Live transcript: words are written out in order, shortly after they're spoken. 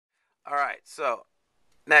Alright, so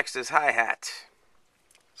next is hi-hat.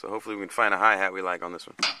 So hopefully we can find a hi-hat we like on this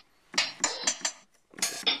one.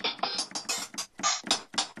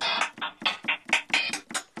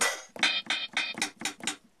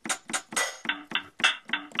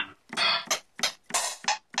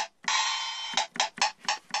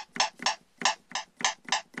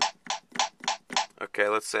 Okay,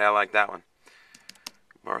 let's say I like that one.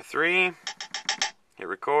 Bar 3, hit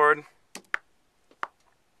record.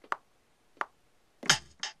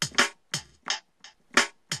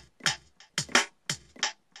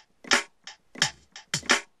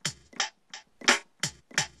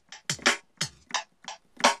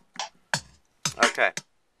 Okay.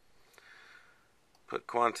 Put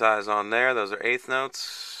quantize on there. Those are eighth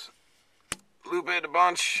notes. Loop it a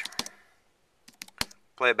bunch.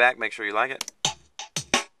 Play it back. Make sure you like it.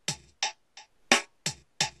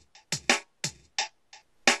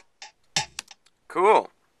 Cool.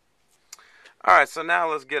 All right. So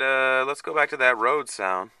now let's go back to that Rhodes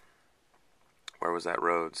sound. Where was that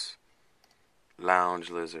Rhodes? Lounge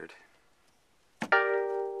Lizard.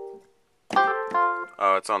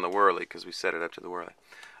 Oh, it's on the whirly because we set it up to the whirly.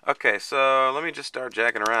 Okay, so let me just start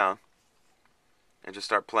jacking around and just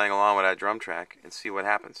start playing along with that drum track and see what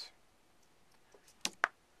happens.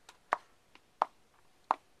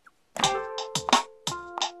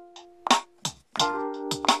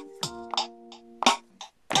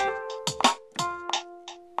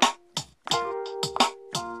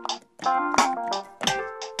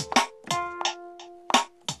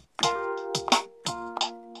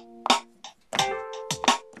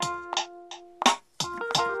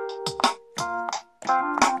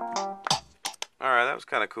 Alright, that was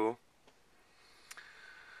kind of cool.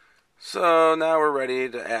 So now we're ready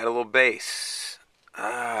to add a little bass.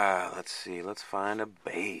 Let's see. Let's find a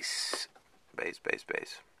bass. Bass.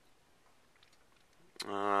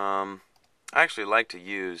 I actually like to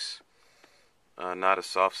use not a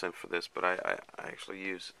soft synth for this, but I actually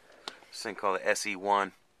use this thing called the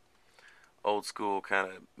SE1, old school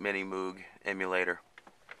kind of mini Moog emulator.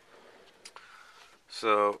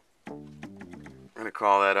 So I'm gonna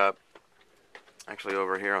call that up. Actually,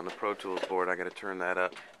 over here on the Pro Tools board, I got to turn that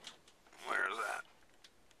up. Where is that?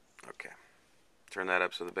 Okay. Turn that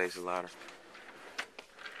up so the bass is louder.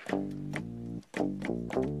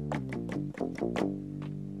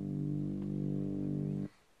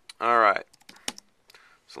 Alright.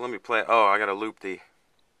 So let me play. Oh, I got to loop the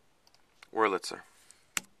Wurlitzer.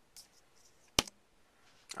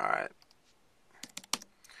 Alright.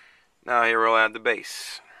 Now here we'll add the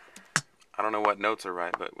bass. I don't know what notes are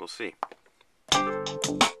right, but we'll see.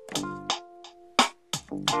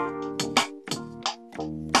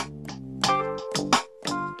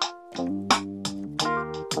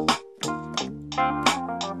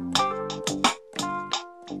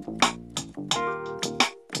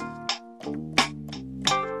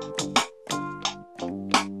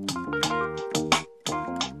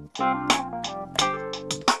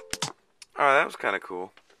 Alright, that was kind of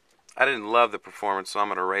cool. I didn't love the performance, so I'm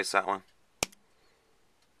going to erase that one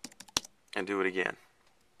and do it again.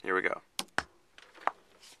 Here we go.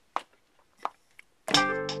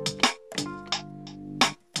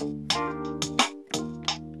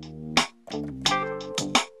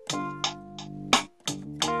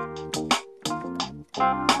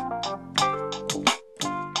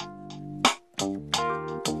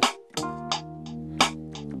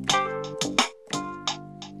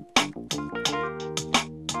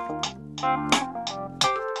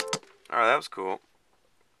 Alright, that was cool.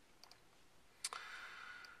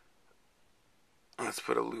 Let's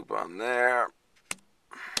put a loop on there.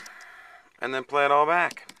 And then play it all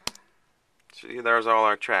back. See, there's all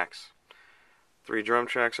our tracks. 3 drum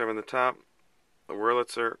tracks over in the top, the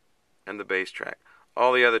Wurlitzer, and the bass track.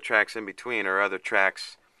 All the other tracks in between are other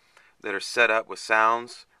tracks that are set up with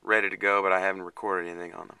sounds ready to go, but I haven't recorded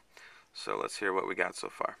anything on them. So let's hear what we got so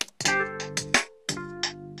far.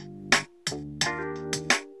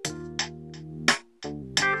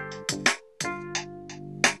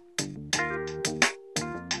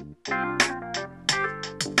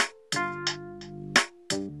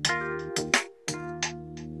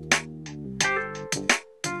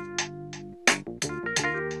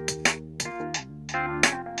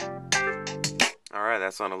 Alright,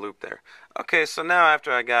 that's on a loop there. Okay, so now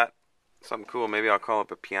after I got something cool, maybe I'll call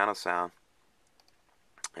up a piano sound.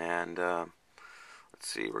 And let's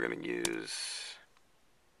see, we're going to use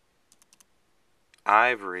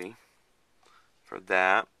Ivory for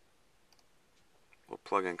that. We'll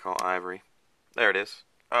plug in call Ivory. There it is.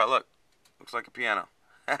 Oh, look. Looks like a piano.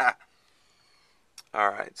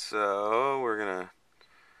 Alright, so we're going to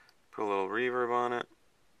put a little reverb on it.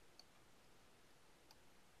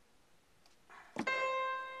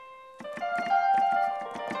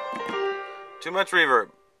 Too much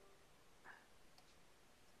reverb.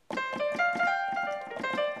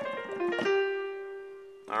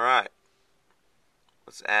 Alright.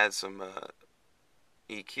 Let's add some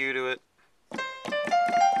EQ to it.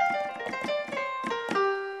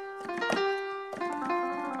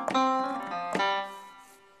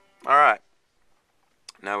 Alright.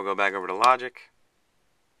 Now we'll go back over to Logic.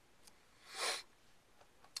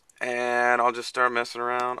 And I'll just start messing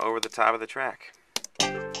around over the top of the track.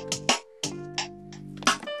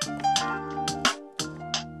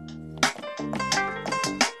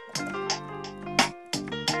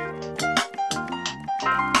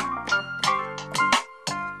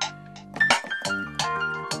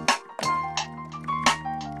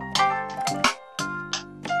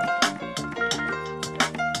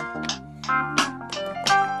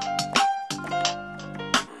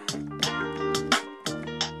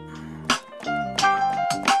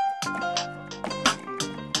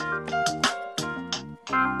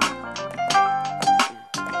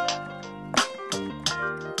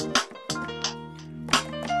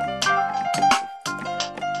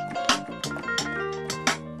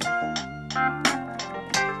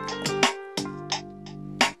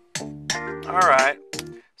 Alright,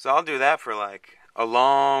 so I'll do that for like a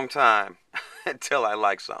long time until I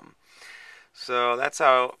like something. So that's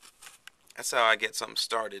how I get something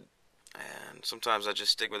started. And sometimes I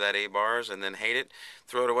just stick with that 8 bars and then hate it,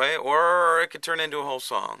 throw it away, or it could turn into a whole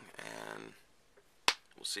song. And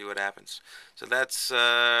we'll see what happens. So that's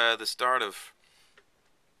the start of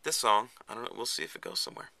this song. I don't know, we'll see if it goes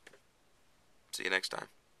somewhere. See you next time.